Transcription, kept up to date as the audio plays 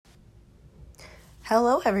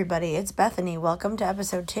Hello, everybody. It's Bethany. Welcome to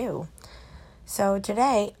episode 2. So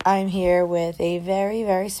today I'm here with a very,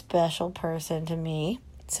 very special person to me.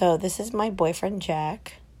 So this is my boyfriend,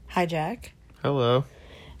 Jack. Hi, Jack. Hello.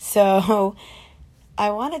 So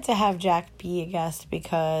I wanted to have Jack be a guest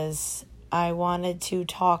because I wanted to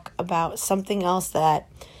talk about something else that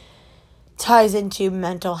ties into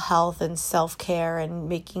mental health and self-care and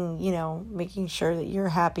making sure that you're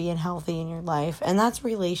happy and healthy in your life. And that's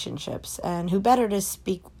relationships. And who better to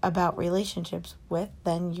speak about relationships with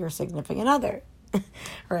than your significant other,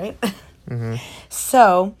 right? Mm-hmm.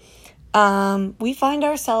 So, we find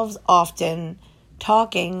ourselves often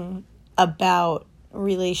talking about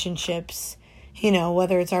relationships,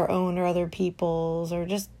 whether it's our own or other people's or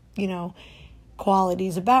just,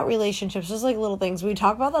 qualities about relationships, just like little things. We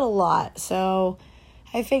talk about that a lot. So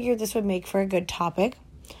I figured this would make for a good topic.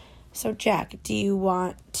 So Jack, do you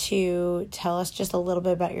want to tell us just a little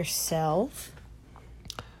bit about yourself?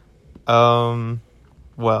 Well,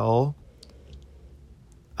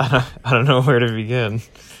 I don't know where to begin.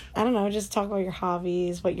 I don't know, just talk about your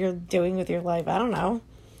hobbies, what you're doing with your life. I don't know.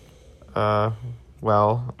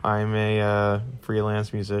 Well, I'm a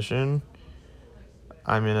freelance musician.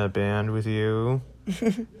 I'm in a band with you.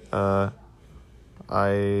 I,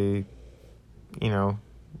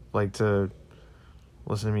 like to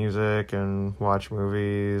listen to music and watch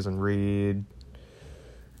movies and read.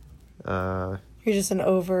 You're just an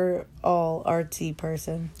overall artsy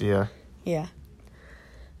person. Yeah. Yeah.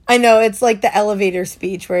 I know, it's like the elevator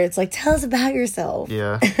speech where it's like, tell us about yourself.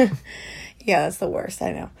 Yeah. Yeah, that's the worst,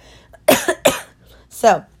 I know.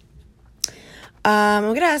 So, I'm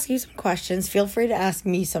going to ask you some questions. Feel free to ask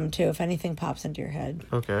me some too if anything pops into your head.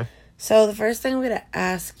 Okay. So the first thing I'm going to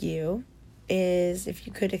ask you is if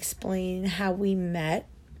you could explain how we met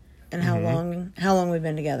and how long we've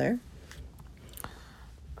been together.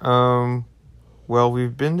 Well,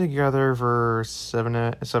 we've been together for seven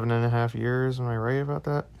and a half years. Am I right about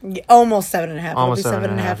that? Yeah, almost 7.5. Almost It'll be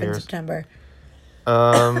 7.5 in years. September.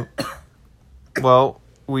 Well,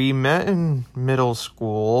 we met in middle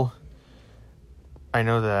school. I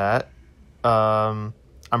know that. I'm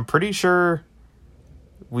pretty sure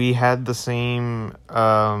we had the same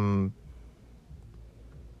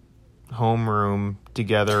homeroom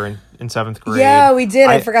together in 7th grade. Yeah, we did.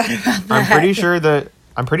 I forgot about that.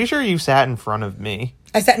 I'm pretty sure you sat in front of me.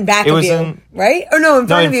 I sat in back of you, right? Or no, in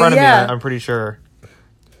front of you, me. yeah. I'm pretty sure.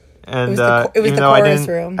 And it was the chorus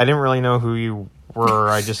room. I didn't really know who you were.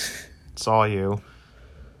 I just saw you.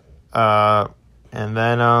 And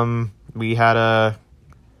then we had a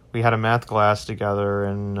math class together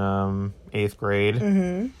in 8th grade. Mm-hmm.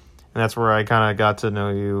 And that's where I kind of got to know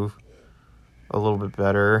you a little bit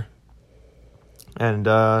better. And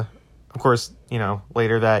of course,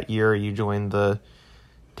 later that year you joined the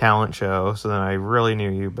talent show, so then I really knew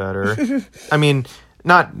you better. I mean,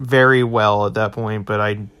 not very well at that point, but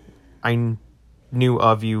I knew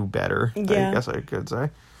of you better. Yeah. I guess I could say.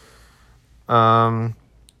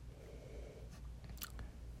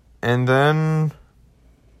 And then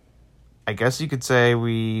I guess you could say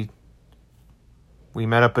we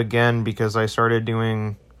met up again because I started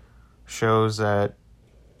doing shows at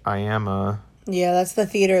IAMA. Yeah, that's the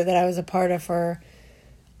theater that I was a part of for,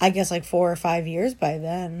 I guess, like 4 or 5 years by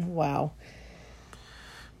then. Wow.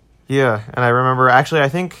 Yeah, and I remember, actually, I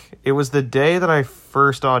think it was the day that I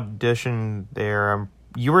first auditioned there.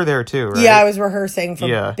 You were there too, right? Yeah, I was rehearsing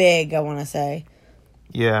for Big, I want to say.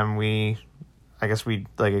 Yeah, and we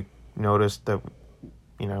noticed that,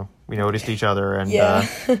 we noticed each other, and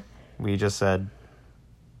we just said,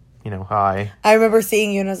 hi. I remember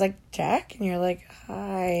seeing you, and I was like, Jack? And you're like,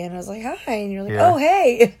 hi. And I was like, hi. And you're like, oh,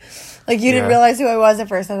 hey. Like, you didn't realize who I was at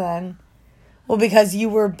first, and then, well, because you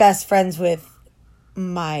were best friends with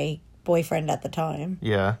my boyfriend at the time.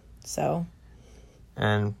 Yeah. So.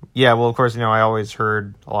 And, of course, I always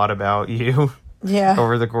heard a lot about you. Yeah.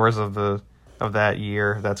 Over the course of that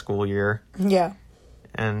year, that school year. Yeah.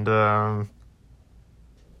 And, and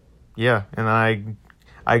then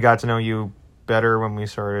I got to know you better when we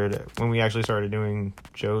actually started doing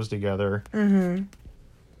shows together. Mm-hmm.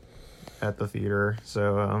 At the theater.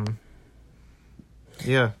 So,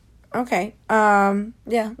 yeah. Okay.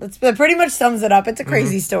 That pretty much sums it up. It's a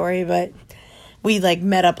crazy story, but we,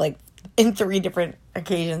 met up, in 3 different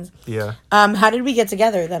occasions. Yeah. How did we get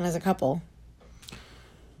together then as a couple?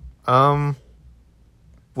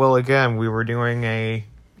 Well, again, we were doing a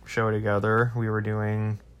show together. We were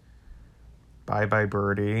doing Bye Bye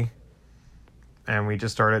Birdie. And we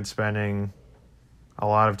just started spending a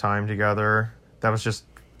lot of time together. That was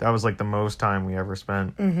the most time we ever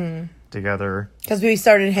spent together. Because we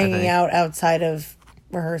started hanging out outside of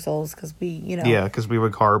rehearsals because we, Yeah, because we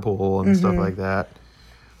would carpool and stuff like that.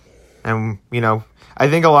 And, I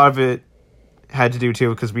think a lot of it had to do, too,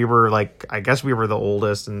 because we were, I guess we were the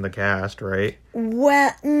oldest in the cast, right?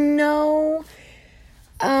 Well, no.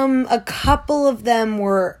 A couple of them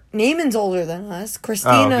were... Naaman's older than us.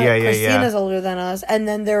 Christina's older than us. And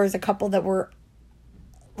then there was a couple that were,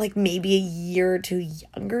 maybe a year or two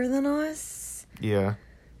younger than us. Yeah.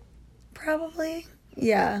 Probably.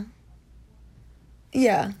 Yeah.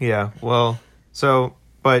 Yeah. Yeah, well, so,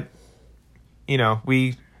 but,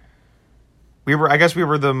 we were, I guess we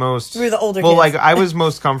were the most... We were the older kids. Well, I was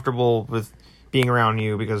most comfortable with being around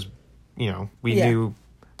you because, we knew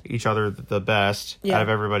each other the best out of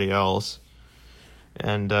everybody else.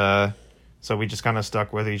 And, so we just kind of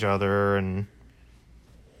stuck with each other and,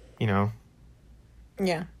 Yeah.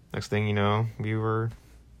 Next thing you know, we were...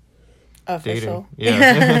 Official. Dating.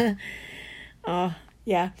 Yeah. Oh,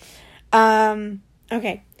 yeah.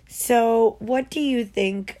 Okay, so what do you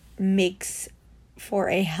think makes for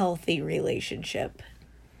a healthy relationship?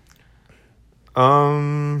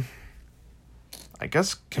 I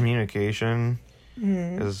guess communication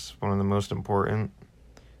is one of the most important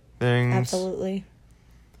things. Absolutely.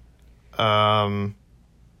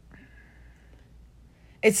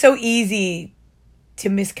 It's so easy to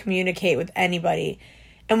miscommunicate with anybody.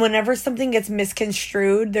 And whenever something gets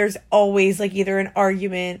misconstrued, there's always either an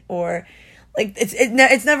argument or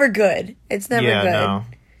it's never good. It's never good. No.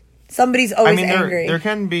 Somebody's always angry. There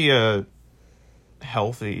can be a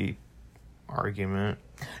healthy argument.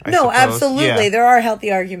 I no, suppose. Absolutely. Yeah. There are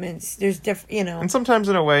healthy arguments. There's different, And sometimes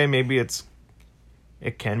in a way, maybe it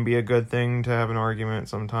can be a good thing to have an argument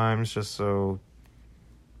sometimes, just so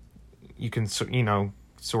you can,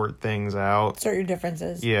 sort things out. Sort your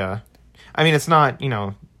differences. Yeah. I mean, it's not,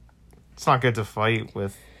 it's not good to fight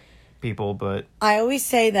with people, but... I always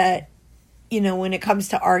say that, when it comes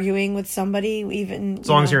to arguing with somebody, even... As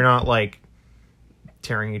long as you're not,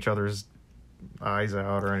 tearing each other's eyes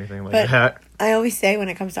out or anything like that. I always say when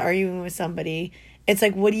it comes to arguing with somebody, it's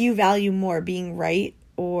what do you value more, being right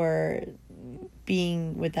or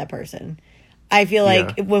being with that person? I feel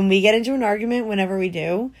when we get into an argument, whenever we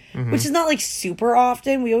do, which is not super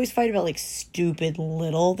often, we always fight about stupid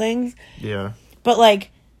little things. Yeah. But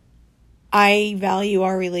I value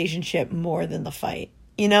our relationship more than the fight.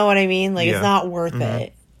 You know what I mean? It's not worth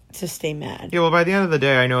it to stay mad. Yeah, well, by the end of the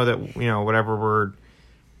day, I know that, whatever we're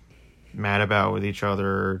mad about with each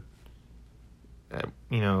other, it's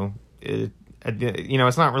not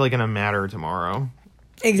really going to matter tomorrow.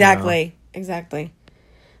 Exactly. Exactly.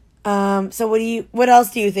 So what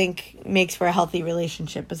else do you think makes for a healthy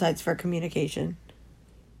relationship besides for communication?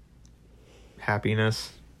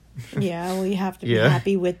 Happiness. Yeah, well, you have to be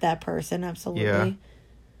happy with that person. Absolutely.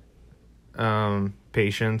 Yeah.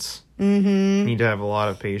 Patience. Mm-hmm. Need to have a lot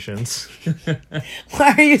of patience.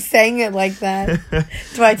 Why are you saying it like that?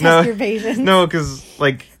 Do I test your patience? No, because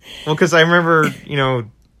I remember,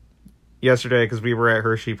 yesterday, because we were at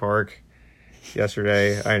Hershey Park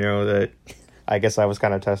yesterday, I guess I was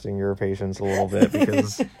kind of testing your patience a little bit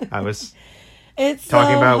because I was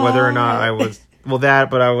talking about whether or not I was but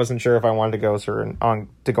I wasn't sure if I wanted to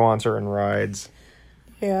go on certain rides.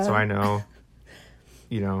 Yeah. So I know,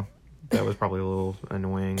 that was probably a little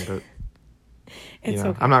annoying, but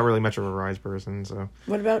okay. I'm not really much of a rides person. So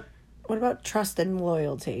what about trust and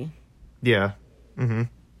loyalty? Yeah. Mm-hmm.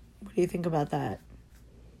 What do you think about that?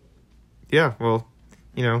 Yeah. Well,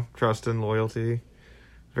 trust and loyalty.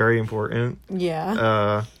 Very important.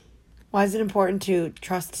 Yeah. Why is it important to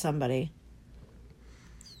trust somebody?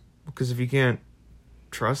 Because if you can't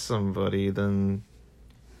trust somebody, then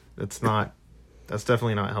that's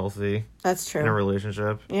definitely not healthy. That's true. In a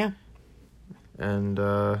relationship. Yeah. And,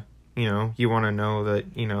 you want to know that,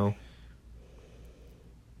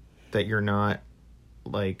 that you're not,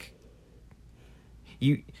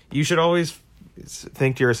 you should always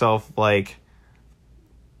think to yourself, I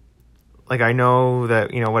know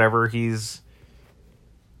that, whatever he's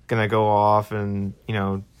gonna go off and,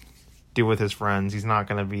 do with his friends, he's not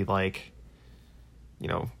gonna be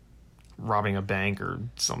robbing a bank or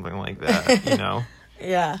something like that,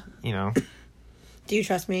 Yeah. Do you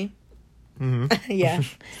trust me? Mm-hmm. Yeah.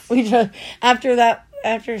 We trust after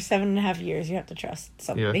 7.5 years, you have to trust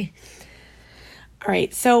somebody. Yeah. All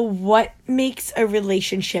right. So what makes a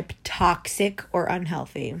relationship toxic or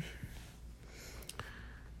unhealthy?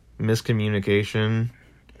 Miscommunication,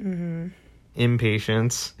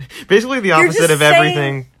 impatience, basically the opposite of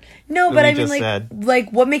everything. No, but I mean,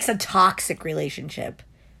 what makes a toxic relationship?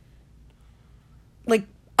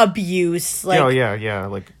 Abuse,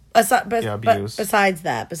 abuse. Besides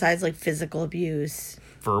that, besides physical abuse,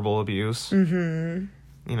 verbal abuse.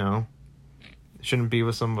 you know, shouldn't be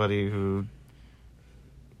with somebody who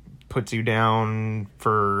puts you down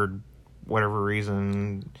for whatever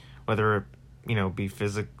reason, whether it, you know, be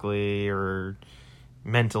physically or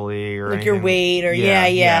mentally or like your anything. weight or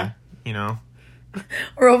yeah. You know.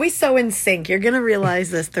 We're always so in sync. You're gonna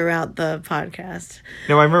realize this throughout the podcast.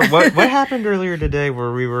 No, I remember what happened earlier today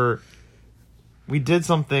where we did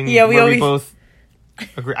something where we both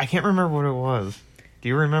agree. I can't remember what it was. Do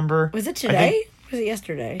you remember? Was it today? Was it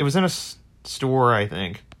yesterday? It was in a store, I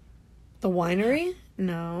think. The winery?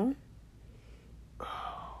 No.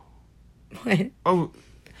 What? Oh,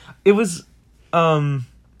 it was. Oh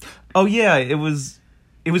yeah, it was.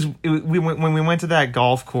 We went when we went to that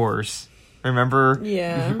golf course. Remember?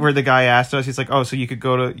 Yeah. Where the guy asked us, he's like, "Oh, so you could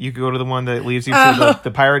go to the one that leads you to the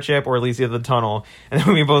pirate ship, or leads you to the tunnel?" And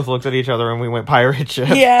then we both looked at each other and we went pirate ship.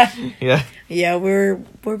 Yeah. Yeah. Yeah, we're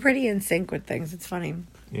pretty in sync with things. It's funny.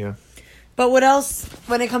 Yeah. But what else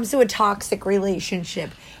when it comes to a toxic relationship?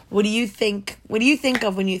 What do you think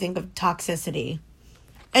of when you think of toxicity?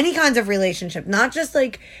 Any kinds of relationship, not just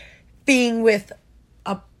like being with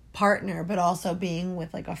a partner, but also being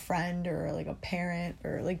with like a friend or like a parent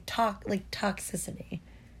or like toxicity.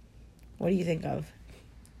 What do you think of?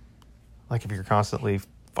 Like if you're constantly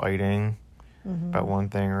fighting about one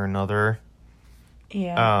thing or another.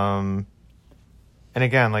 Yeah. And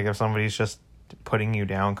again, like if somebody's just putting you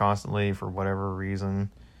down constantly for whatever reason,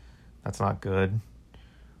 that's not good.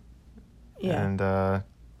 Yeah. And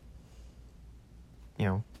you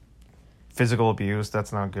know, physical abuse,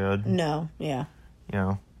 that's not good. No. Yeah. You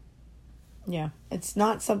know. Yeah. It's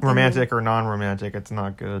not something Romantic or non-romantic, it's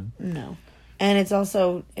not good. No. And it's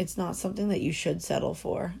not something that you should settle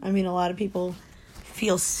for. I mean, a lot of people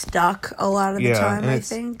feel stuck a lot of the time, I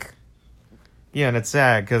think. Yeah, and it's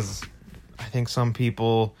sad because I think some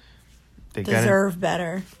people... They deserve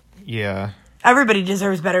better. Yeah. Everybody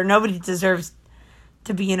deserves better. Nobody deserves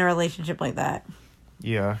to be in a relationship like that.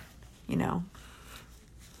 Yeah. You know?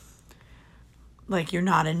 Like, you're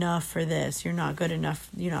not enough for this. You're not good enough.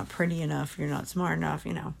 You're not pretty enough. You're not smart enough,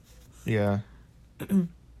 you know? Yeah.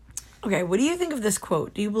 Okay, what do you think of this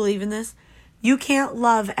quote? Do you believe in this? You can't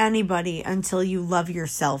love anybody until you love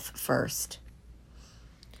yourself first.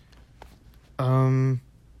 Yeah.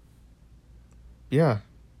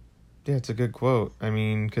 Yeah, it's a good quote. I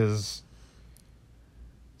mean, because...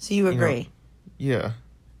 So you agree? Yeah.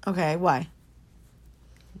 Okay, why?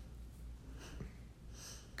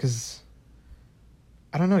 Because,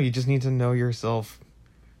 I don't know, you just need to know yourself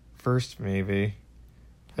first, maybe.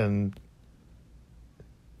 And,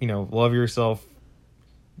 you know, love yourself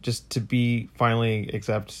just to finally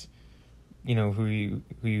accept, you know, who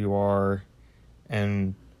you are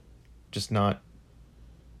and just not,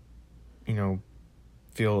 you know,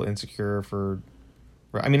 feel insecure for...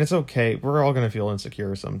 I mean, it's okay. We're all going to feel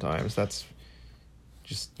insecure sometimes. That's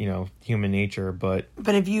just, you know, human nature, but...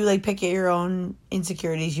 But if you, like, pick at your own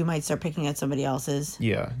insecurities, you might start picking at somebody else's.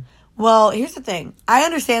 Yeah. Well, here's the thing. I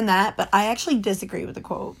understand that, but I actually disagree with the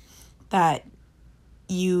quote that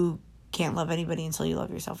you can't love anybody until you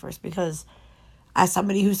love yourself first. Because as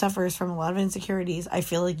somebody who suffers from a lot of insecurities, I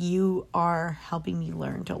feel like you are helping me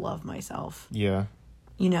learn to love myself. Yeah.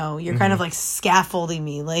 You know, you're kind of like scaffolding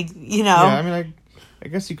me, like, you know. Yeah, I mean, I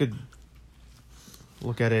guess you could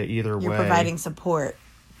look at it either way. You're providing support.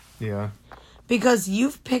 Yeah. Because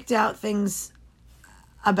you've picked out things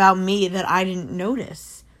about me that I didn't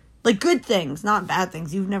notice. Like good things, not bad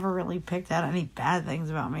things. You've never really picked out any bad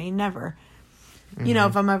things about me. Never. Mm-hmm. You know,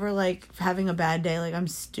 if I'm ever like having a bad day, like I'm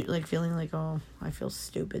like feeling like, oh, I feel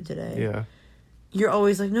stupid today. Yeah. You're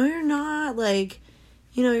always like, no, you're not. Like,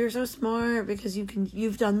 you know, you're so smart because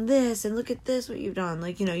you've done this and look at this, what you've done.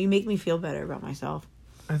 Like, you know, you make me feel better about myself.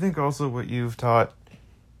 I think also what you've taught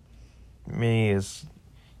me is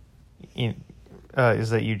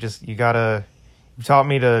that you taught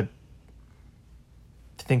me to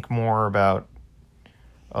think more about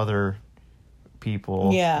other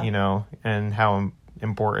people, yeah. You know, and how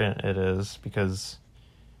important it is because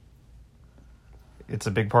it's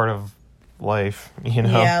a big part of life, you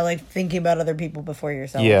know? Yeah, like thinking about other people before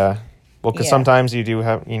yourself. Yeah. Well, because sometimes you do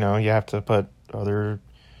have, you know, you have to put other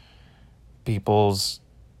people's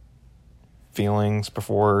feelings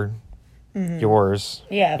before yours.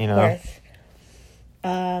 Yeah, of you know? course.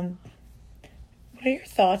 What are your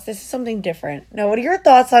thoughts? This is something different. No, what are your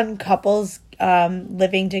thoughts on couples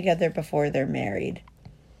living together before they're married?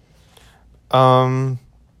 Yeah,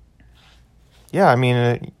 I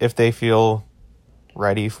mean, if they feel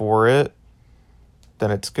ready for it,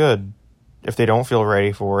 then it's good. If they don't feel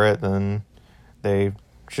ready for it, then they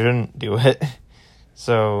shouldn't do it.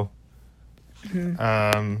 So,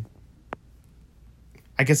 I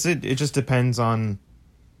I guess it just depends on,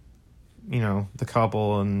 the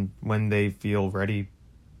couple and when they feel ready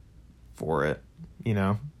for it,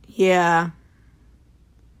 Yeah.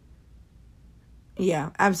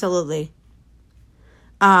 Yeah, absolutely.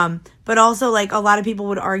 But also, like, a lot of people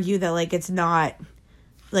would argue that, like, it's not,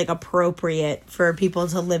 like, appropriate for people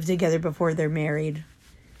to live together before they're married.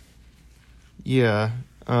 Yeah.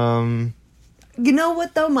 You know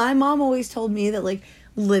what, though? My mom always told me that, like,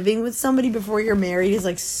 living with somebody before you're married is,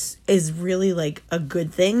 like, is really, like, a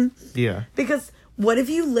good thing. Yeah. Because what if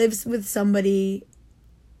you live with somebody,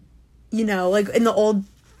 like, in the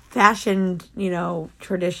old-fashioned,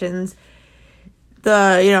 traditions,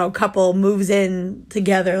 the, couple moves in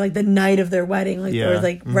together, like, the night of their wedding, like, or,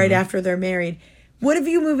 like, right after they're married. What if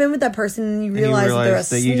you move in with that person and you realize that they're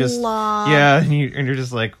a slob? And you're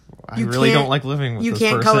just like, I really don't like living with this person.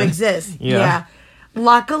 You can't coexist. Yeah.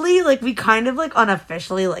 Luckily, like, we kind of, like,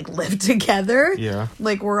 unofficially, like, live together. Yeah.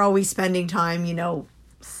 Like, we're always spending time,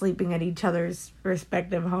 sleeping at each other's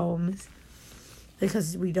respective homes.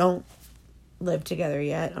 Because we don't live together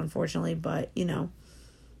yet, unfortunately. But, yeah,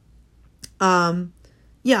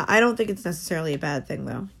 I don't think it's necessarily a bad thing,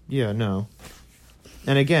 though. Yeah, no.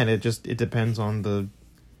 And again, it depends on the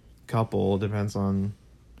couple. It depends on,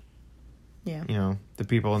 the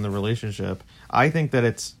people in the relationship. I think that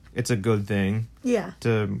it's a good thing. Yeah.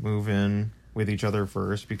 To move in with each other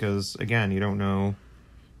first, because again, you don't know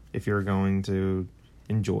if you're going to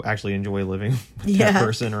actually enjoy living with that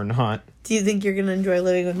person or not. Do you think you're going to enjoy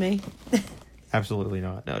living with me? Absolutely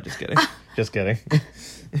not. No, just kidding. Just kidding.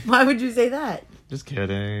 Why would you say that? Just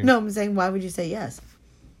kidding. No, I'm saying, why would you say yes?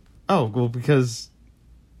 Oh, well, because,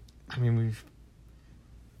 I mean,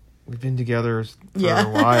 we've been together for a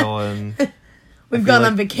while, and we've gone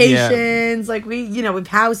on vacations. Like, we've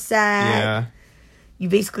house sat. Yeah. You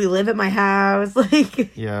basically live at my house.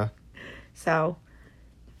 Like, yeah. So,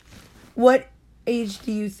 what age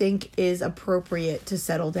do you think is appropriate to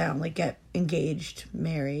settle down? Like, get engaged,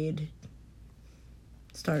 married,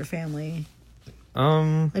 start a family?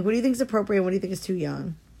 Like, what do you think is appropriate? What do you think is too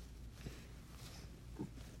young?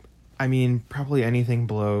 I mean, probably anything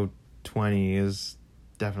below 20 is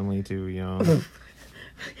definitely too young.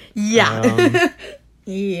 Yeah.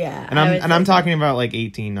 Yeah. And I'm talking about like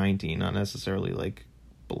 18, 19, not necessarily like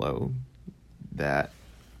below that.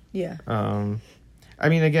 Yeah. I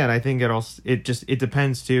mean, again, I think it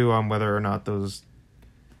depends too on whether or not those,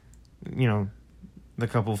 the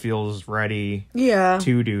couple feels ready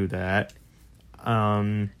to do that.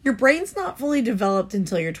 Your brain's not fully developed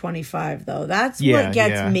until you're 25, though. That's what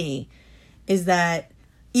gets me, is that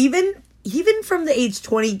even from the age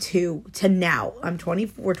 22 to now, I'm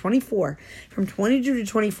 24. From 22 to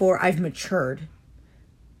 24, I've matured.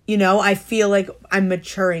 I feel like I'm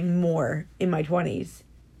maturing more in my 20s.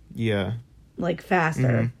 Yeah. Like, faster.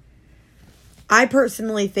 Mm-hmm. I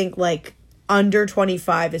personally think, like, under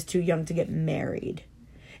 25 is too young to get married.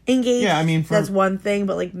 Engaged, yeah, I mean, that's one thing,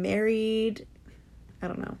 but, like, married, I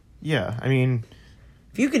don't know. Yeah, I mean,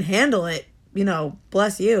 if you can handle it,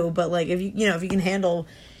 bless you. But, like, if you can handle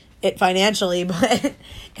it financially, but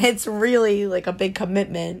it's really, like, a big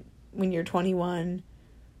commitment when you're 21,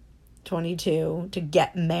 22 to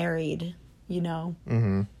get married,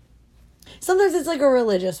 Mm-hmm. Sometimes it's, like, a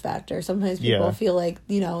religious factor. Sometimes people feel like,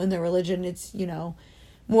 in their religion, it's,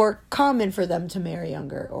 more common for them to marry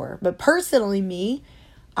younger. But personally,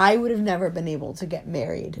 I would have never been able to get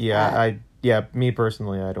married. Yeah, me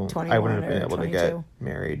personally, I wouldn't have been able 22. to get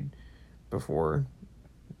married before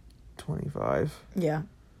 25. Yeah.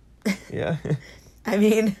 Yeah. I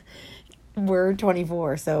mean, we're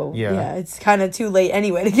 24, so yeah it's kind of too late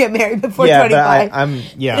anyway to get married before 25. But I'm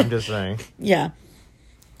just saying. Yeah.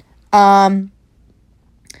 Now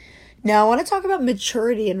I want to talk about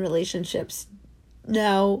maturity in relationships.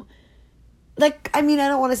 Now, like, I mean, I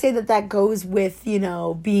don't want to say that goes with,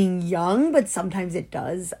 being young, but sometimes it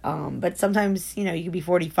does. But sometimes, you could be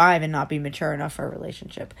 45 and not be mature enough for a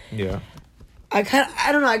relationship. Yeah. I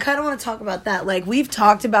don't know, I kind of want to talk about that. Like, we've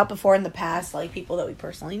talked about before in the past, like, people that we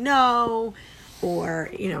personally know, or,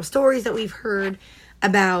 stories that we've heard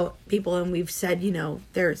about people, and we've said,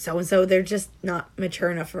 they're so-and-so, they're just not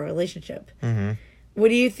mature enough for a relationship. Mm-hmm. What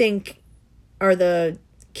do you think are the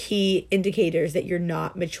key indicators that you're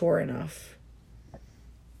not mature enough?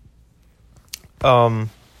 Well,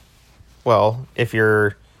 if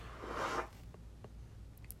it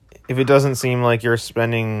doesn't seem like you're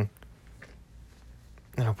spending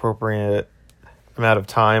an appropriate amount of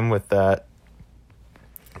time with that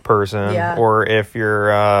person, or if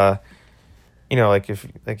you're,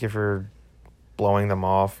 if you're blowing them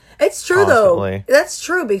off. It's true constantly. Though. That's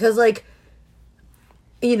true because, like,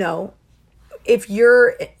 if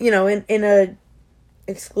you're, in a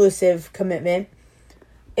exclusive commitment,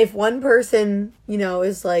 if one person,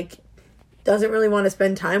 is like, doesn't really want to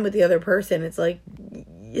spend time with the other person, it's like,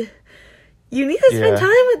 you need to spend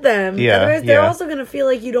time with them. Yeah. Otherwise, they're also going to feel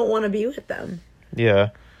like you don't want to be with them. Yeah.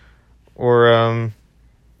 Or,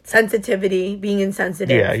 sensitivity, being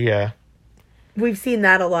insensitive. Yeah. We've seen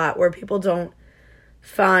that a lot, where people don't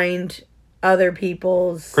find other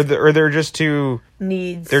people's or they're just too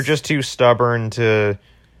needs. They're just too stubborn to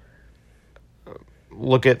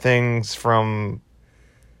look at things from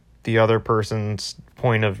the other person's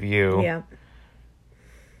point of view. Yeah.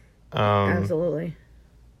 Absolutely.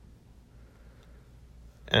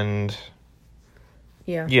 And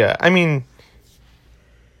yeah, I mean,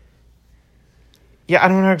 I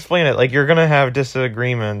don't know how to explain it. Like, you're gonna have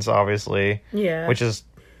disagreements, obviously. Yeah. Which is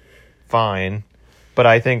fine. But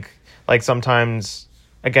I think, like, sometimes,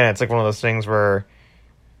 again, it's like one of those things where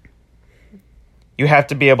you have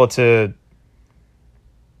to be able to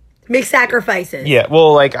make sacrifices. Yeah,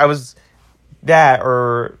 well, like, I was that,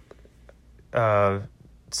 or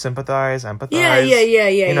sympathize, empathize. Yeah.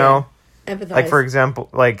 You know? Empathize. Like, for example,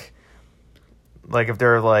 like if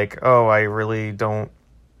they're like, oh, I really don't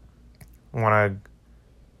want to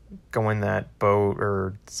go in that boat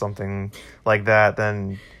or something like that,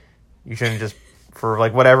 then you shouldn't just, for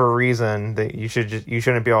like whatever reason, that you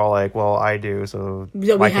shouldn't be all like, well, I do, so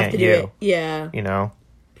why can't you? It. Yeah. You know?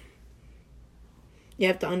 You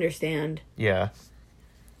have to understand. Yeah.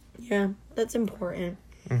 Yeah, that's important.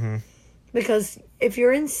 Mm-hmm. Because if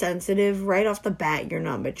you're insensitive right off the bat, you're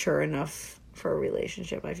not mature enough for a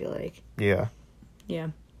relationship, I feel like. Yeah. Yeah.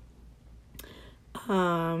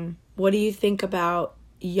 What do you think about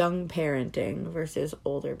young parenting versus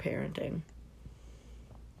older parenting?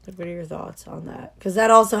 Like, what are your thoughts on that? Because that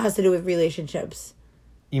also has to do with relationships.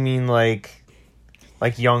 You mean like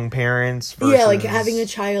young parents versus... Yeah, like having a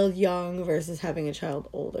child young versus having a child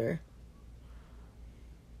older.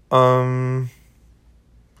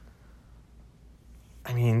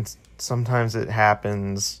 I mean, sometimes it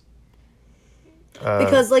happens.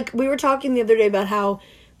 Because, like, we were talking the other day about how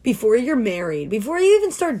before you're married, before you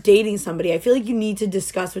even start dating somebody, I feel like you need to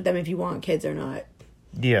discuss with them if you want kids or not.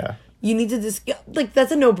 Yeah. You need to like,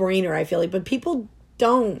 that's a no-brainer, I feel like. But people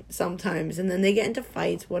don't sometimes, and then they get into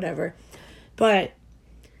fights, whatever. But,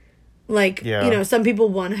 like, some people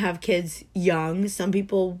want to have kids young. Some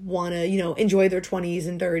people want to, enjoy their 20s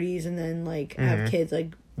and 30s and then, like, have kids,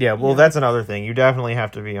 like... Yeah, well, that's another thing. You definitely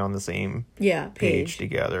have to be on the same page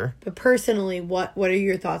together. But personally, what are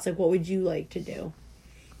your thoughts? Like, what would you like to do?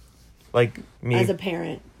 Like, me... As a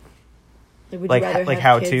parent. Like, would you rather have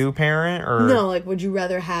how kids? To parent? Or... No, like, would you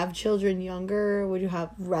rather have children younger? Would you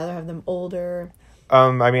rather have them older?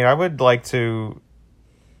 I mean, I would like to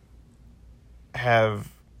have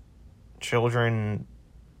children,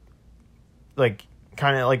 like...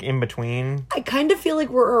 kind of like in between. I kind of feel like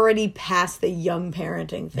we're already past the young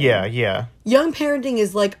parenting thing. Yeah. Young parenting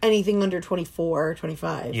is like anything under 24,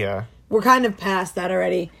 25. Yeah. We're kind of past that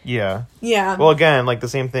already. Yeah. Yeah. Well, again, like the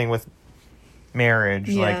same thing with marriage.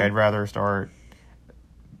 Yeah. Like, I'd rather start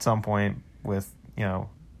at some point with,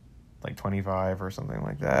 like 25 or something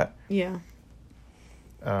like that. Yeah.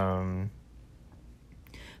 But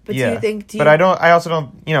do you think... I also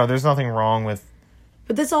don't, there's nothing wrong with...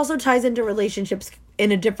 But this also ties into relationships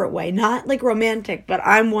in a different way. Not like romantic, but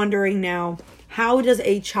I'm wondering now, how do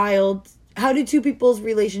two people's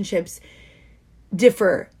relationships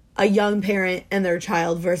differ? A young parent and their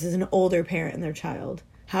child versus an older parent and their child.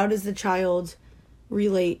 How does the child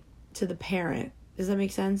relate to the parent? Does that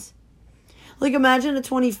make sense? Like, imagine a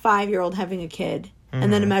 25-year-old having a kid,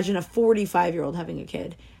 and then imagine a 45-year-old having a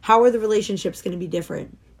kid. How are the relationships going to be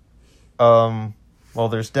different? Well,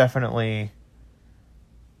 there's definitely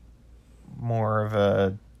more of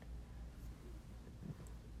a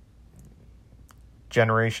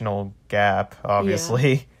generational gap,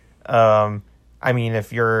 obviously. Yeah. I mean,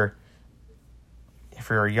 if you're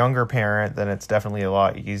a younger parent, then it's definitely a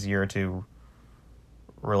lot easier to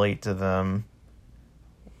relate to them.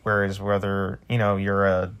 Whereas whether, you're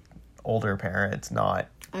a older parent, it's not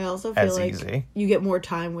I also feel like easy. You get more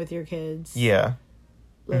time with your kids. Yeah.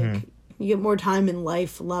 Like, you get more time in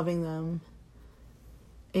life loving them.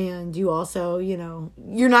 And you also,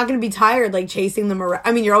 you're not going to be tired, like, chasing them around.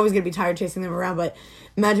 I mean, you're always going to be tired chasing them around, but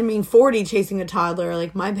imagine being 40 chasing a toddler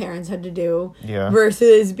like my parents had to do. Yeah.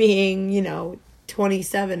 Versus being,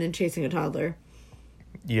 27 and chasing a toddler.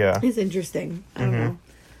 Yeah. It's interesting. I don't know.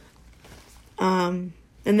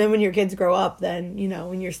 And then when your kids grow up, then,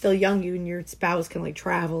 when you're still young, you and your spouse can, like,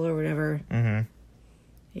 travel or whatever. Mm-hmm.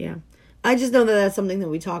 Yeah. I just know that that's something that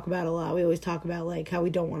we talk about a lot. We always talk about, like, how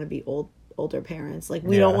we don't want to be older parents. Like,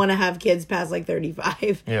 we don't want to have kids past, like,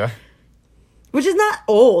 35. Yeah. Which is not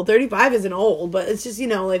old. 35 isn't old, but it's just, you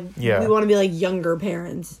know, like, Yeah. we want to be, like, younger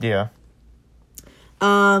parents. Yeah.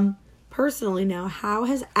 Personally now, how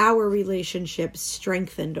has our relationship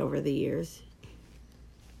strengthened over the years?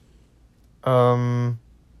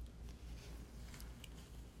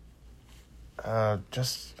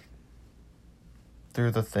 Just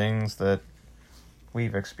through the things that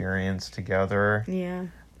we've experienced together. Yeah.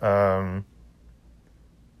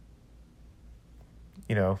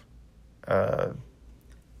 You know,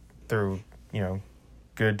 through, you know,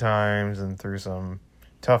 good times and through some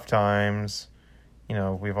tough times, you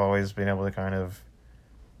know, we've always been able to kind of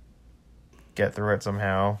get through it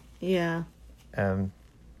somehow. Yeah. And,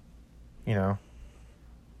 you know,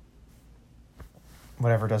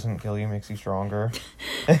 whatever doesn't kill you makes you stronger.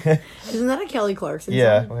 Isn't that a Kelly Clarkson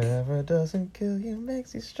Yeah. song? Whatever doesn't kill you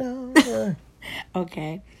makes you stronger.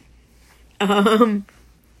 Okay. I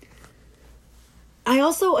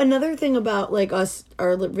also, another thing about, like, us,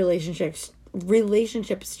 our relationship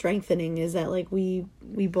strengthening is that, like, we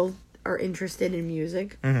both are interested in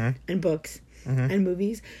music and books and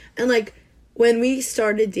movies. And, like, when we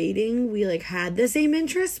started dating, we, like, had the same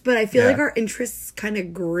interests, but I feel like our interests kind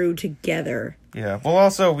of grew together. Yeah. Well,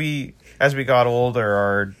 also, as we got older,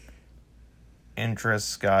 our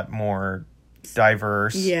interests got more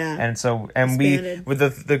diverse. Yeah. And so, Expanded.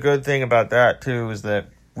 with the good thing about that, too, is that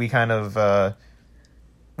we kind of,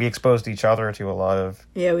 we exposed each other to a lot of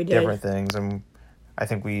we did. different things, and I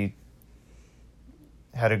think we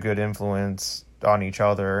had a good influence on each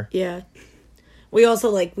other. Yeah. We also,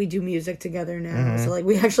 like, we do music together now. So, like,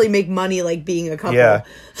 we actually make money, like, being a couple. Yeah.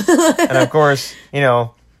 And, of course, you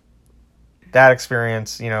know, that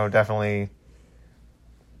experience, you know, definitely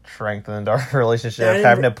strengthened our relationship.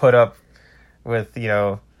 Having to put up with, you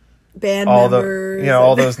know, band all members.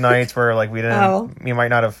 all those nights where, like, we didn't, Oh. we might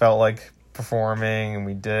not have felt like performing, and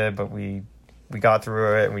we did, but we got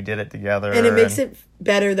through it, and we did it together. And it makes it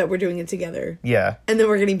better that we're doing it together. Yeah. And then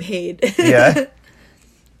we're getting paid. Yeah.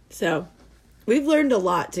 So, we've learned a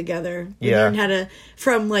lot together. We Yeah. learned how to,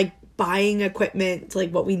 from, like, buying equipment to,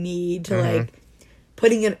 like, what we need to, like,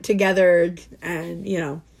 putting it together and, you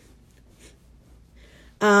know.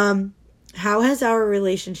 How has our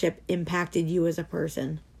relationship impacted you as a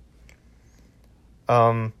person?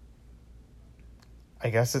 I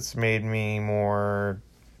guess it's made me more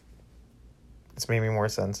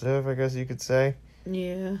sensitive, I guess you could say.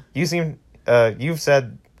 Yeah. You've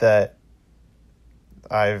said that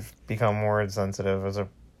I've become more sensitive as a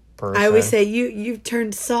person. I always say you've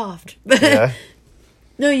turned soft. Yeah.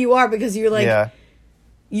 No, you are, because you're like, Yeah.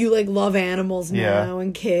 you, like, love animals Yeah. now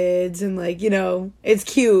and kids, and, like, you know, it's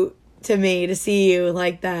cute to me to see you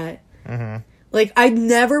like that. Like, I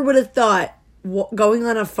never would have thought, going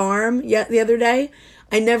on a farm the other day,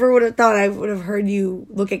 I never would have thought I would have heard you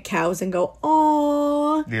look at cows and go,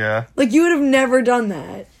 "Aww." Yeah. Like, you would have never done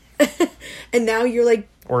that. And now you're like,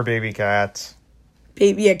 Or baby cats.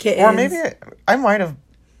 baby, kittens. Or maybe I might have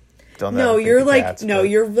done that. No, with you're baby like, cats, no, but-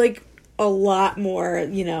 you're like a lot more,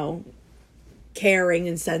 you know, caring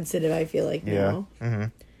and sensitive, I feel like, Yeah.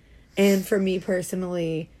 now. And for me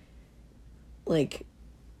personally, like,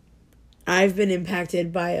 I've been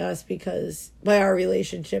impacted by our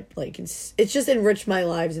relationship. Like, it's just enriched my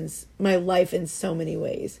life in so many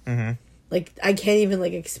ways. Like, I can't even,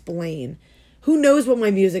 like, explain. Who knows what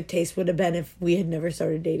my music taste would have been if we had never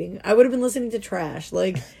started dating? I would have been listening to trash.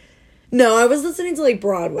 Like, no, I was listening to, like,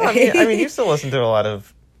 Broadway. I mean, you still listen to a lot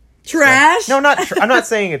of trash. No, I'm not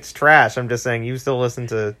saying it's trash. I'm just saying you still listen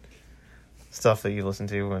to stuff that you listened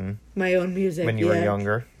to My own music when you were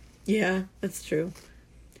younger. Yeah, that's true.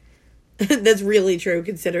 That's really true,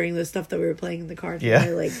 considering the stuff that we were playing in the car today.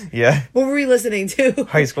 Yeah. Like, Yeah. what were we listening to?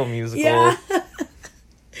 High School Musical. Yeah.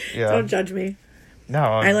 Yeah. Don't judge me. No.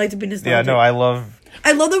 I like to be nostalgic. Yeah, no, I love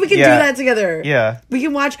that we can do Yeah. that together. Yeah. We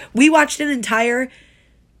watched an entire,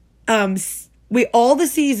 all the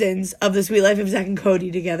seasons of The Sweet Life of Zack and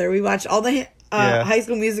Cody together. We watched all the High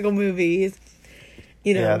School Musical movies.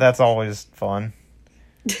 You know. Yeah, that's always fun.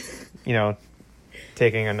 You know,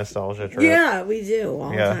 taking a nostalgia trip. Yeah, we do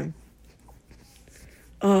all the time.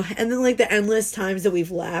 Oh, and then, like, the endless times that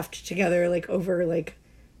we've laughed together, like, over, like,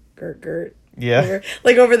 Gert. Yeah.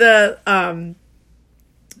 Over the,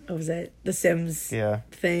 what was it? The Sims Yeah.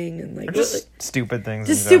 thing, and, like, Or just stupid things.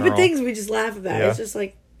 just in stupid general. things we just laugh about. Yeah. It's just,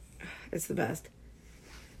 like, it's the best.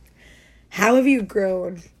 How have you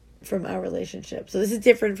grown from our relationship? So this is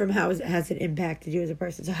different from how has it impacted you as a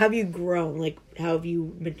person. So how have you grown? Like, how have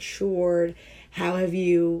you matured? How have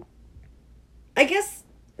you...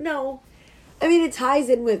 I mean, it ties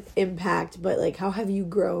in with impact, but, like, how have you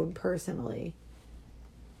grown personally?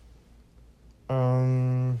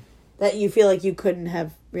 That you feel like you couldn't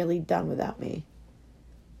have really done without me.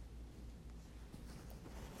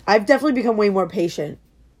 I've definitely become way more patient.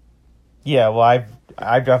 Yeah, well,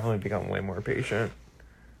 I've definitely become way more patient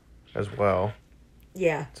as well.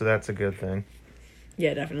 Yeah. So that's a good thing.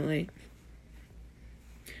 Yeah, definitely.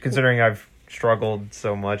 Considering I've struggled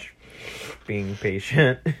so much being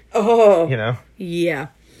patient. Oh. You know? Yeah.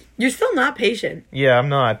 You're still not patient. Yeah, I'm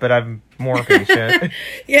not, but I'm more patient.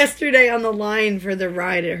 Yesterday on the line for the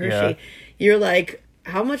ride at Hershey, Yeah. you're like,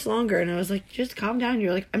 how much longer? And I was like, just calm down.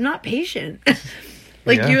 You're like, I'm not patient.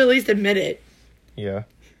 Like, Yeah. you at least admit it. Yeah.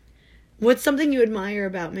 What's something you admire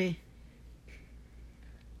about me?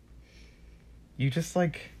 You just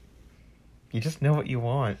know what you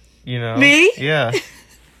want, you know? Me? Yeah.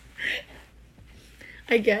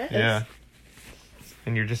 I guess. Yeah.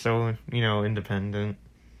 And you're just so, independent.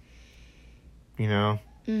 You know?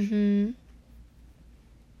 Mm-hmm.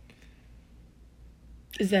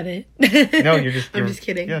 Is that it? No, I'm just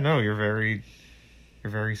kidding. Yeah, no, you're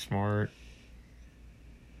very smart.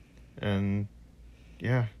 And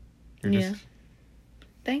yeah. Yeah.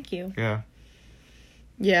 Thank you. Yeah.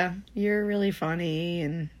 Yeah, you're really funny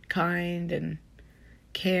and kind and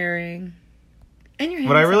caring. And you're handsome.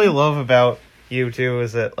 What I really love about you too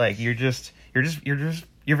is that like you're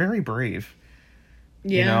very brave.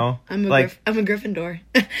 Yeah, you know? I'm a Gryffindor.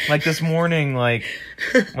 Like this morning, like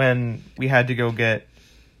when we had to go get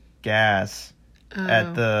gas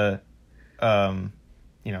at the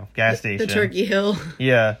gas station. The Turkey Hill.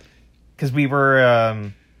 Yeah. Cuz we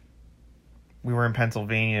were in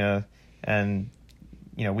Pennsylvania and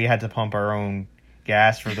we had to pump our own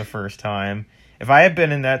gas for the first time. If I had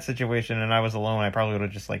been in that situation and I was alone, I probably would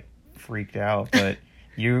have just like freaked out, but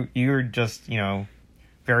you're just,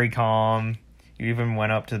 very calm. You even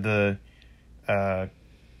went up to the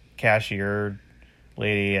cashier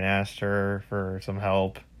lady and asked her for some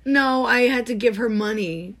help. No, I had to give her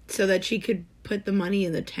money so that she could put the money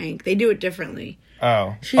in the tank. They do it differently.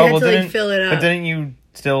 Oh. She had to fill it up. But didn't you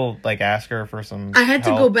still ask her for some I had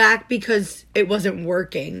help? to go back because it wasn't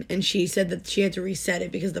working, and she said that she had to reset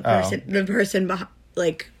it because the person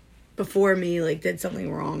before me did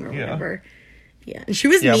something wrong or whatever. Yeah, and she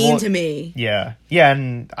was mean to me. Yeah,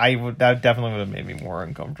 and that definitely would have made me more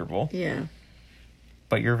uncomfortable. Yeah,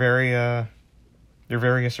 but you're very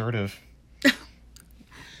assertive.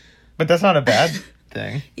 But that's not a bad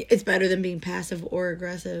thing. It's better than being passive or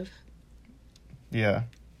aggressive. Yeah.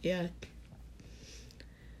 Yeah.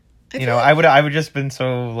 I would just been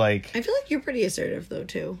so I feel like you're pretty assertive though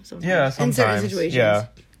too. Sometimes. Yeah, sometimes. In certain situations. Yeah.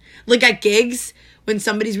 Like at gigs, when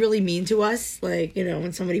somebody's really mean to us,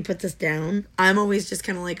 when somebody puts us down, I'm always just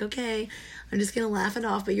kind of okay, I'm just gonna laugh it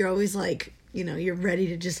off. But you're always you're ready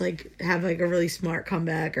to just have a really smart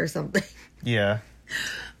comeback or something. Yeah.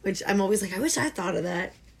 Which I'm always I wish I thought of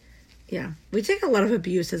that. Yeah, we take a lot of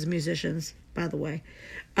abuse as musicians, by the way.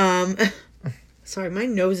 Sorry, my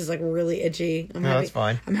nose is really itchy. That's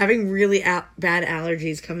fine. I'm having really bad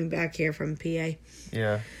allergies coming back here from PA.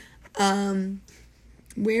 Yeah.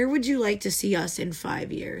 Where would you like to see us in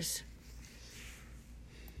 5 years?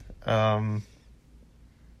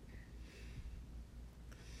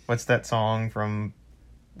 What's that song from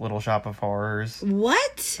Little Shop of Horrors?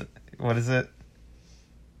 What? What is it?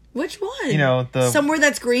 Which one? The Somewhere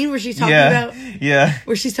That's Green, where she's talking about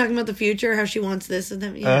where she's talking about the future, how she wants this and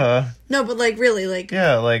that. Yeah. No, but really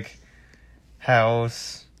yeah,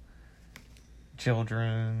 house,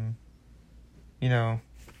 children,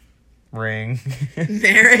 ring,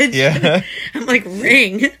 marriage. Yeah. I'm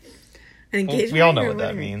ring. Engagement. We all know what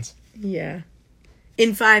that means. Yeah.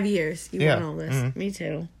 In 5 years, you want all this. Mm-hmm. Me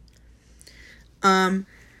too.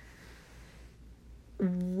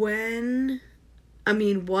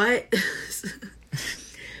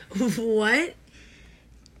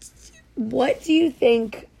 What do you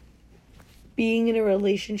think being in a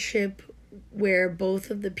relationship where both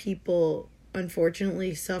of the people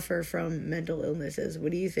unfortunately suffer from mental illnesses, how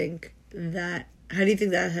do you think that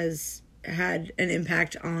has had an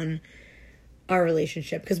impact on our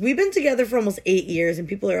relationship? Because we've been together for almost 8 years and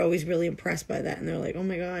people are always really impressed by that and they're like, oh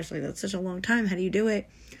my gosh, that's such a long time, how do you do it?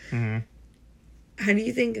 Mm-hmm. How do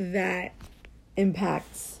you think that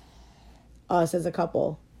impacts us as a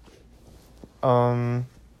couple? I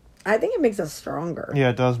think it makes us stronger.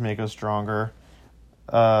 Yeah, it does make us stronger.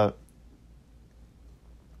 I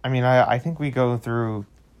think we go through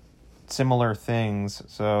similar things.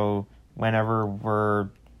 So whenever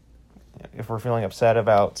if we're feeling upset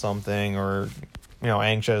about something or,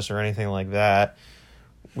 anxious or anything like that,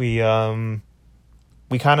 we kind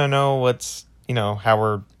of know what's how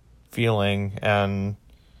we're feeling and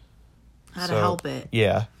how to help it.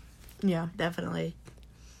 Yeah. Yeah, definitely.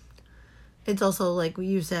 It's also like what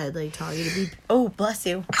you said, like talking to people. Oh, bless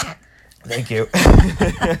you. Thank you.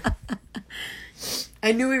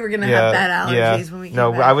 I knew we were gonna have bad allergies when we came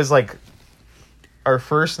back. I was like, our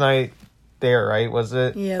first night there, right? Was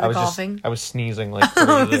it? Yeah, I was coughing. I was sneezing like crazy.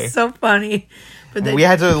 Oh, it was so funny. But we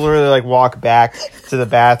had to literally like walk back to the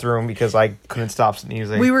bathroom because I couldn't stop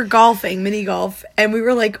sneezing. We were golfing, mini golf, and we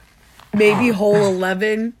were like maybe hole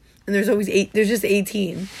 11, and there's just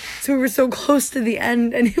 18. So we were so close to the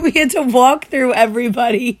end, and we had to walk through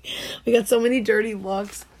everybody. We got so many dirty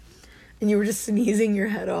looks, and you were just sneezing your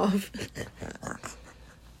head off.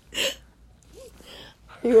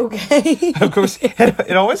 Are you okay? Of course,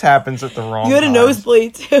 it always happens at the wrong time. You had a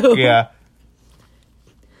nosebleed, too. Yeah.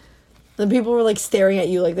 And people were, like, staring at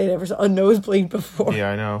you like they never saw a nosebleed before.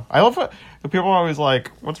 Yeah, I know. I love it. The people are always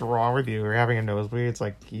like, what's wrong with you? You're having a nosebleed? It's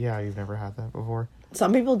like, yeah, you've never had that before.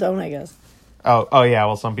 Some people don't, I guess. Oh yeah,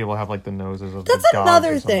 well, some people have, like, the noses of That's the dogs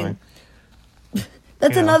another or something. thing.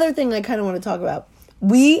 That's another thing I kind of want to talk about.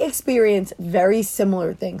 We experience very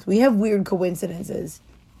similar things. We have weird coincidences.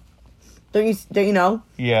 Don't you know?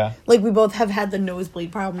 Yeah. Like, we both have had the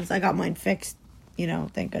nosebleed problems. I got mine fixed,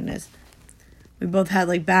 thank goodness. We both had,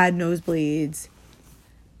 like, bad nosebleeds.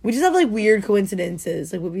 We just have, like, weird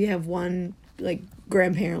coincidences. Like, we have one, like,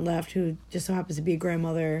 grandparent left who just so happens to be a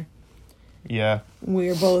grandmother. Yeah.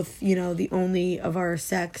 We're both, the only of our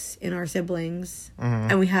sex in our siblings. Mm-hmm.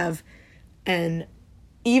 And we have an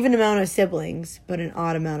even amount of siblings, but an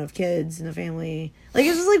odd amount of kids in the family. Like,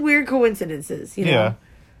 it's just, like, weird coincidences, Yeah.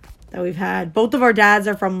 that we've had. Both of our dads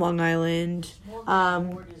are from Long Island.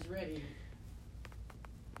 Board is ready.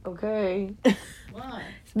 Okay. What?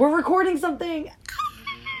 We're recording something.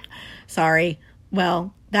 Sorry.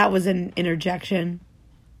 Well, that was an interjection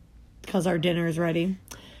because our dinner is ready.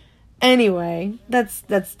 Anyway, that's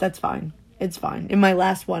fine. It's fine. In my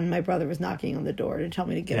last one, my brother was knocking on the door to tell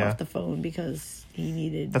me to get off the phone because he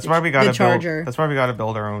needed That's why we got the charger. That's why we got to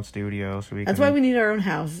build our own studio so we. That's why we need our own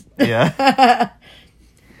house. Yeah.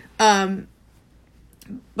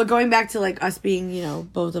 But going back to, like, us being,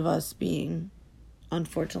 both of us being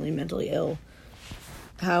unfortunately mentally ill,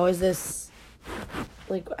 how is this,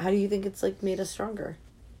 like, how do you think it's, like, made us stronger?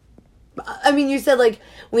 I mean, you said, like,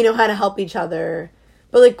 we know how to help each other,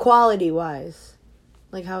 but, like, quality wise,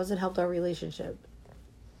 like, how has it helped our relationship?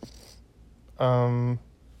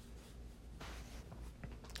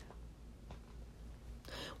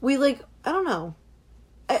 We, like, I don't know.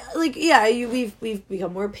 We've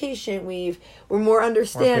become more patient. We're more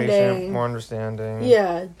understanding. More understanding.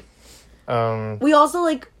 Yeah. We also,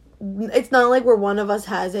 like, it's not like where one of us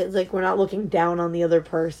has it. It's like we're not looking down on the other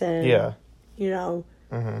person. Yeah.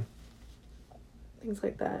 Mm-hmm. Things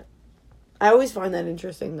like that. I always find that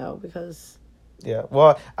interesting, though, because... Yeah.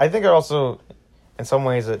 Well, I think it also, in some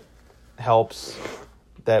ways, it helps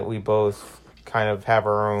that we both kind of have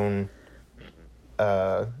our own...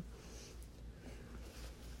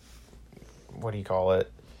 what do you call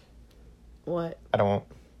it? What?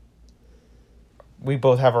 We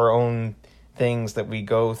both have our own things that we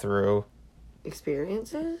go through.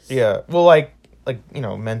 Experiences? Yeah. Well, like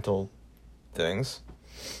mental things.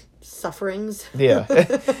 Sufferings? Yeah.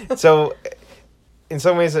 So, in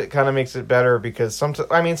some ways, it kind of makes it better because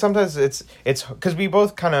sometimes it's because we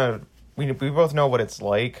both kind of, we both know what it's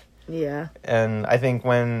like. Yeah. And I think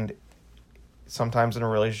sometimes in a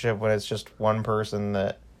relationship, when it's just one person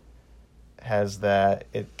that has that,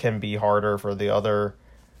 it can be harder for the other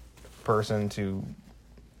person to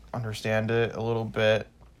understand it a little bit.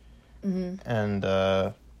 Mm-hmm. And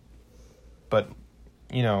but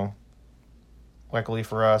luckily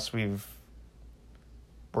for us, we're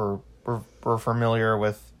familiar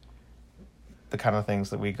with the kind of things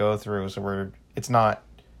that we go through, so it's not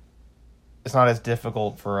as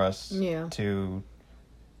difficult for us to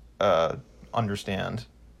understand.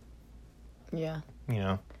 Yeah.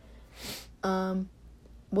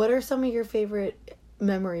 What are some of your favorite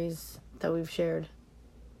memories that we've shared?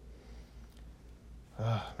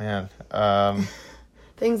 Oh, man.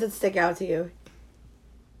 Things that stick out to you.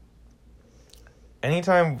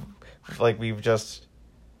 Anytime, like, we've done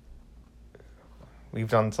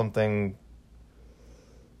something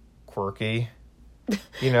quirky,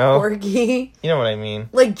 Quirky? You know what I mean?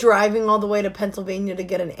 Like driving all the way to Pennsylvania to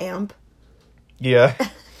get an amp? Yeah.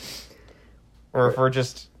 Or if we're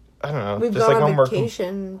just, I don't know. We've just gone like on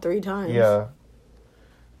vacation 3 times. Yeah.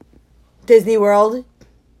 Disney World?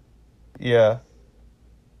 Yeah.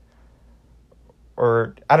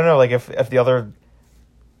 Or, I don't know, like, if the other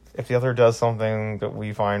does something that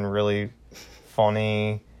we find really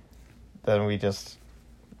funny, then we just,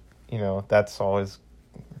 that's always,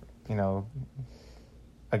 a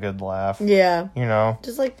good laugh. Yeah.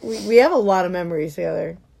 Just like we have a lot of memories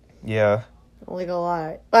together. Yeah. Like a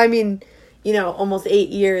lot. I mean, almost 8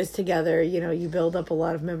 years together, you build up a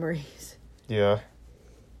lot of memories. Yeah.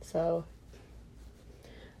 So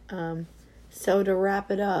to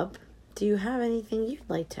wrap it up, do you have anything you'd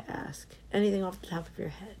like to ask? Anything off the top of your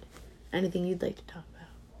head? Anything you'd like to talk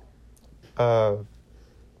about?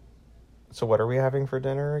 So what are we having for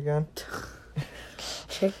dinner again?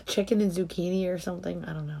 Chicken and zucchini or something?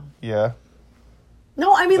 I don't know. Yeah.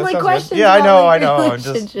 No, I mean, That like, sounds questions. good. Yeah, about, I know. I'm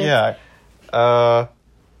relationships. just, yeah.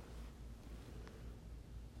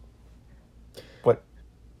 What?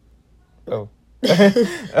 Oh.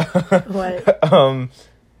 What?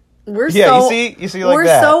 We're yeah, so, you see like we're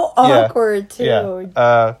that. so awkward, too.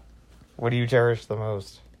 Yeah. What do you cherish the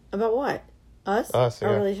most? About what? Us? Us,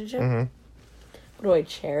 Our yeah. relationship? Mm-hmm. What do I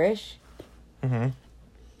cherish? Mm-hmm.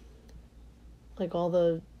 Like all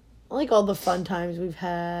the fun times we've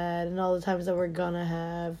had and all the times that we're gonna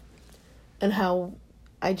have, and how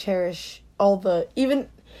I cherish all the even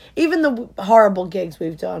the horrible gigs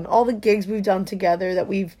we've done, all the gigs we've done together that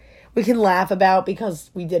we can laugh about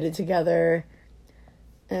because we did it together.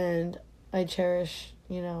 And I cherish,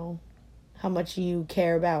 how much you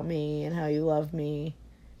care about me and how you love me.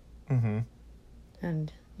 Mm-hmm.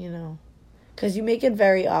 And, because you make it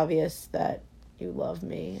very obvious that you love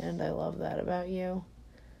me, and I love that about you.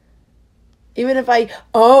 Even if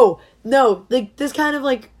this kind of,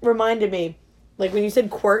 like, reminded me, like, when you said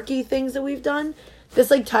quirky things that we've done, this,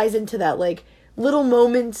 like, ties into that, like, little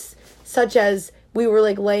moments such as we were,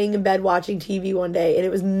 like, laying in bed watching TV one day, and it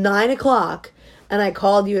was 9:00, and I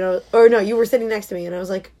called you, and you were sitting next to me, and I was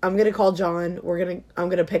like, I'm gonna call John, I'm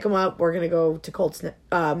gonna pick him up, we're gonna go to Cold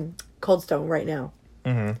Stone right now.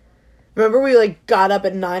 Mm-hmm. Remember we, like, got up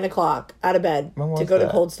at 9:00 out of bed to go to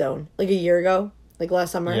Cold Stone, like, a year ago, like,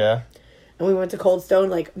 last summer. Yeah. And we went to Cold Stone,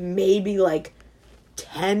 like, maybe, like,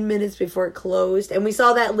 10 minutes before it closed. And we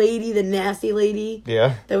saw that lady, the nasty lady.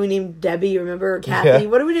 Yeah. That we named Debbie, remember? Or Kathy. Yeah.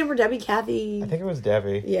 What did we name her? Debbie? Kathy? I think it was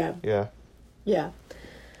Debbie. Yeah. Yeah. Yeah.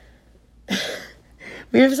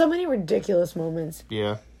 We have so many ridiculous moments.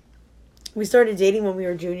 Yeah. We started dating when we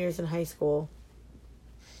were juniors in high school.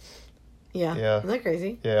 Yeah. Yeah. Isn't that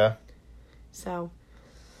crazy? Yeah. So,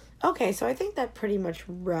 okay, so I think that pretty much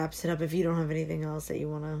wraps it up if you don't have anything else that you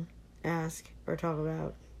want to ask or talk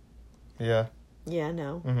about. Yeah. Yeah,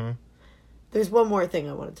 no. Mm-hmm. There's one more thing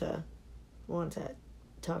I wanted to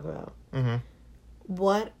talk about. Mm-hmm.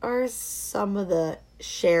 What are some of the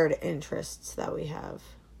shared interests that we have?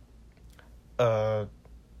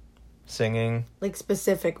 Singing. Like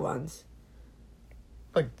specific ones.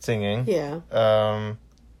 Like singing. Yeah.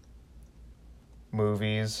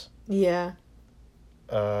 Movies. Yeah.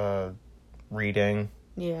 Reading.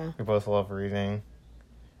 Yeah. We both love reading.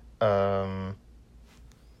 The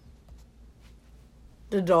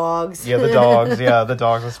dogs. Yeah, the dogs. Yeah, the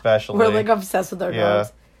dogs especially. We're, like, obsessed with our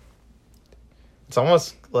dogs. It's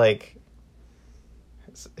almost like...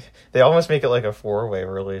 They almost make it like a 4-way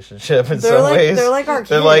relationship in some ways. They're like our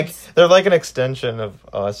kids. They're like an extension of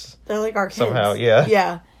us. They're like our kids. Somehow, yeah.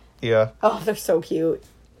 Yeah. Yeah. Oh, they're so cute.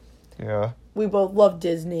 Yeah. We both love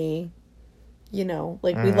Disney. We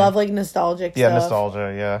love, like, nostalgic stuff. Yeah,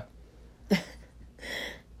 nostalgia, yeah.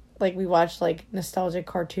 Like, we watch, like, nostalgic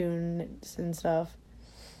cartoons and stuff.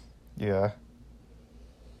 Yeah.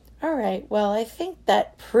 All right. Well, I think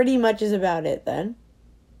that pretty much is about it then.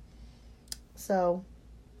 So,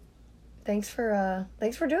 thanks for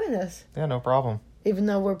doing this. Yeah, no problem. Even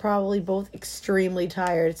though we're probably both extremely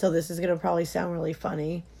tired, so this is going to probably sound really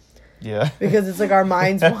funny. Yeah. Because it's like our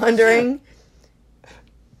minds wandering.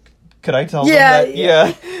 Could I tell them that?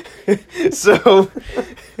 Yeah. So,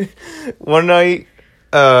 one night,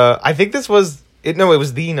 I think this was... it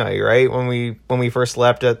was the night, right? When we first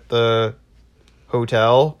slept at the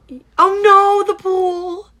hotel. Oh, no, the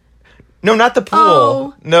pool. No, not the pool.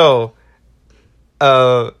 Oh. No.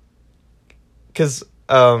 Because,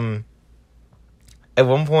 at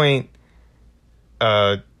one point,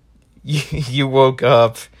 you woke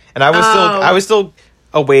up, and I was still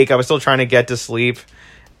awake. I was still trying to get to sleep,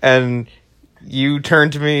 and you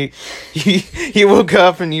turned to me. You woke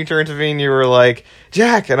up, and you turned to me, and you were like,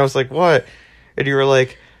 "Jack," and I was like, "What?" And you were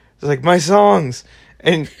like, "My songs,"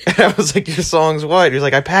 and I was like, "Your songs? What?" You're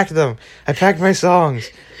like, "I packed them. I packed my songs,"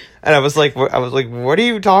 and I was like, "What are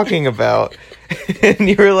you talking about?" And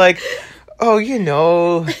you were like, "Oh, I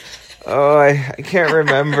can't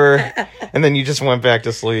remember," and then you just went back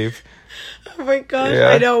to sleep. Oh my gosh, Yeah.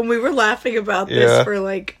 I know. And we were laughing about this Yeah. for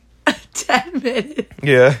like 10 minutes.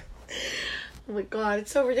 Yeah. Oh my god,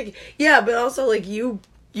 it's so ridiculous. Yeah, but also like you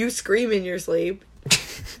scream in your sleep.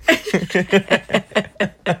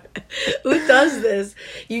 Who does this?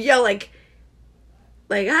 You yell like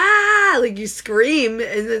ah, like you scream,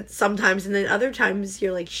 and then sometimes, and then other times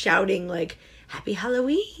you're like shouting like Happy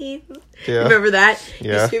Halloween. Yeah. Remember that?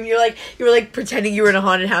 Yeah. You scream, you were like pretending you were in a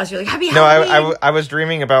haunted house. You're like Happy No, Halloween. I was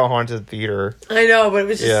dreaming about haunted theater. I know, but it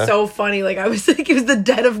was just so funny. Like I was like it was the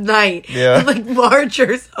dead of night. Yeah. In, like March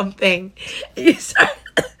or something. And you start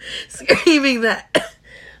screaming that.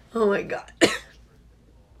 Oh my god.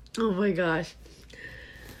 Oh my gosh.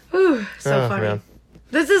 Whew, so funny. Man.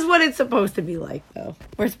 This is what it's supposed to be like, though.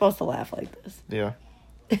 We're supposed to laugh like this. Yeah.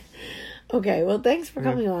 Okay, well, thanks for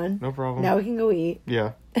coming on. No problem. Now we can go eat.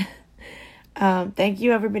 Yeah. Thank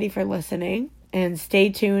you, everybody, for listening. And stay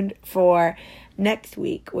tuned for next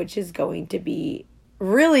week, which is going to be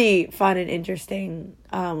really fun and interesting.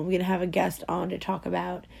 I'm going to have a guest on to talk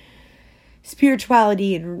about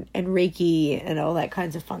spirituality and Reiki and all that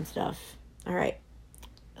kinds of fun stuff. All right.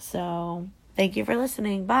 So, thank you for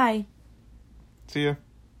listening. Bye. See ya.